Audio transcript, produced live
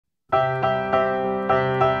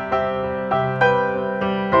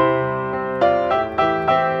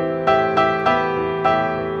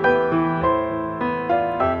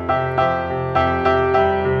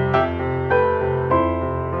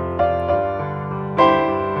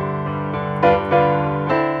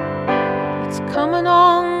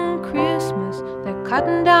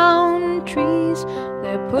cutting down trees.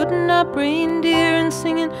 They're putting up reindeer and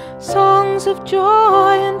singing songs of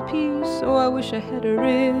joy and peace. Oh, I wish I had a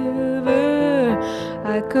river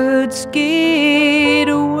I could skate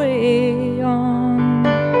away on.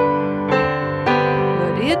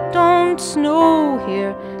 But it don't snow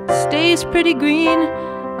here, it stays pretty green.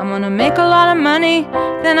 I'm gonna make a lot of money,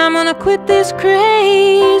 then I'm gonna quit this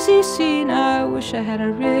crazy scene. I wish I had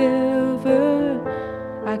a river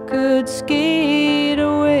I could skate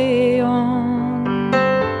away on.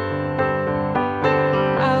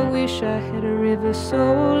 I wish I had a river so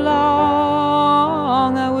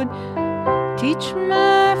long I would teach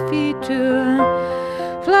my feet to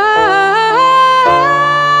fly.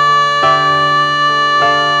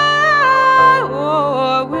 Oh,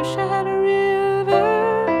 I wish I had a river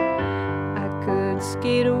I could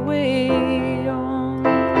skate away on.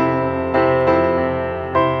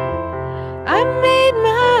 I made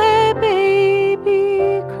my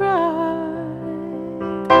baby cry.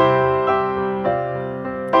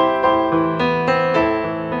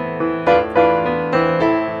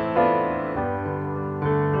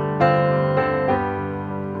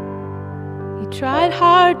 He tried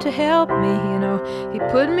hard to help me, you know, he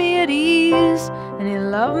put me at ease, and he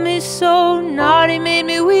loved me so, not he made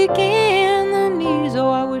me weak in the knees. Oh,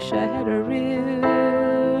 I wish I had a river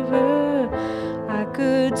I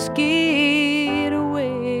could skate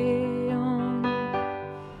away on.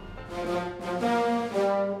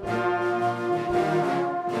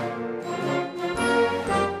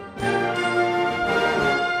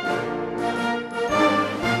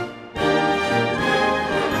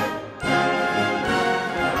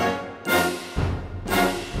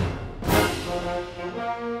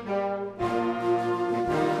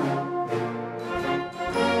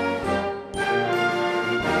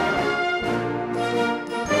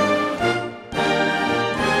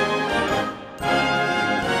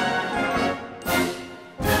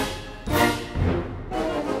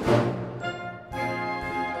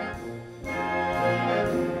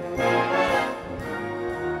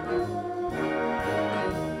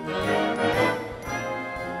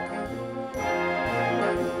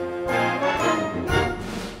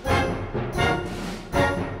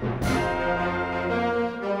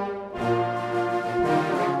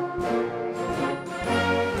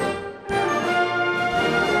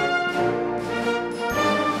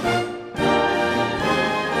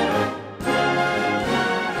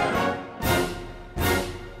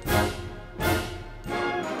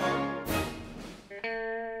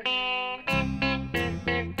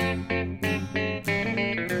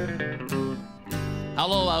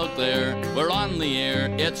 Hello out there, we're on the air,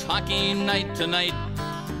 it's hockey night tonight.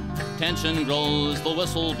 Tension grows, the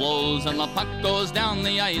whistle blows, and the puck goes down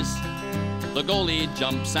the ice. The goalie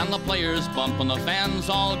jumps and the players bump and the fans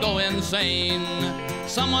all go insane.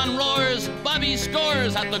 Someone roars, Bobby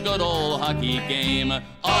scores at the good old hockey game.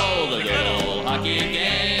 Oh, the good old hockey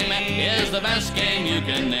game is the best game you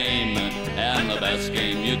can name. And the best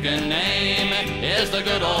game you can name is the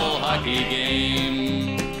good old hockey game.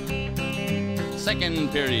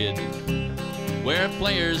 Second period, where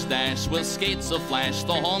players dash with skates aflash.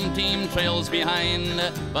 The home team trails behind,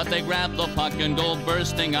 but they grab the puck and go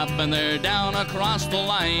bursting up, and they're down across the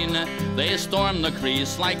line. They storm the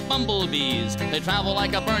crease like bumblebees, they travel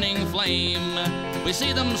like a burning flame. We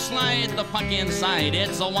see them slide the puck inside,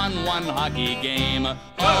 it's a 1-1 hockey game.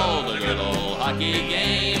 Oh, the good old hockey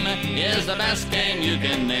game is the best game you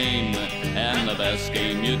can name. And the best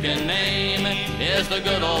game you can name is the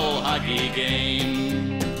good old hockey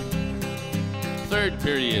game. Third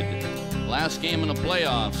period, last game in the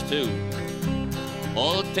playoffs too.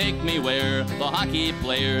 Oh, take me where the hockey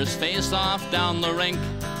players face off down the rink,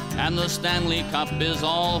 and the Stanley Cup is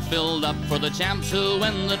all filled up for the champs who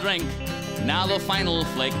win the drink. Now the final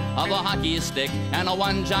flick of a hockey stick and a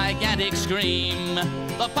one gigantic scream.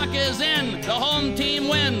 The puck is in, the home team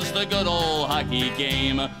wins the good old hockey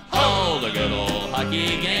game. Oh, the good old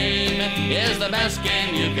hockey game is the best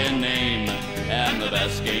game you can name. And the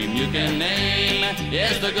best game you can name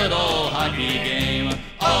is the good old hockey game.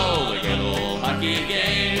 Oh, the good old hockey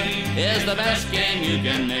game is the best game you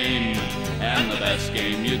can name. And the best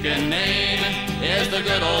game you can name is the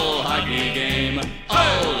good old hockey game.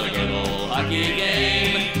 Oh, the good old hockey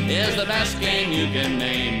game is the best game you can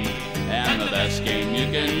name. And the best game you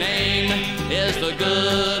can name is the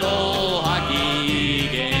good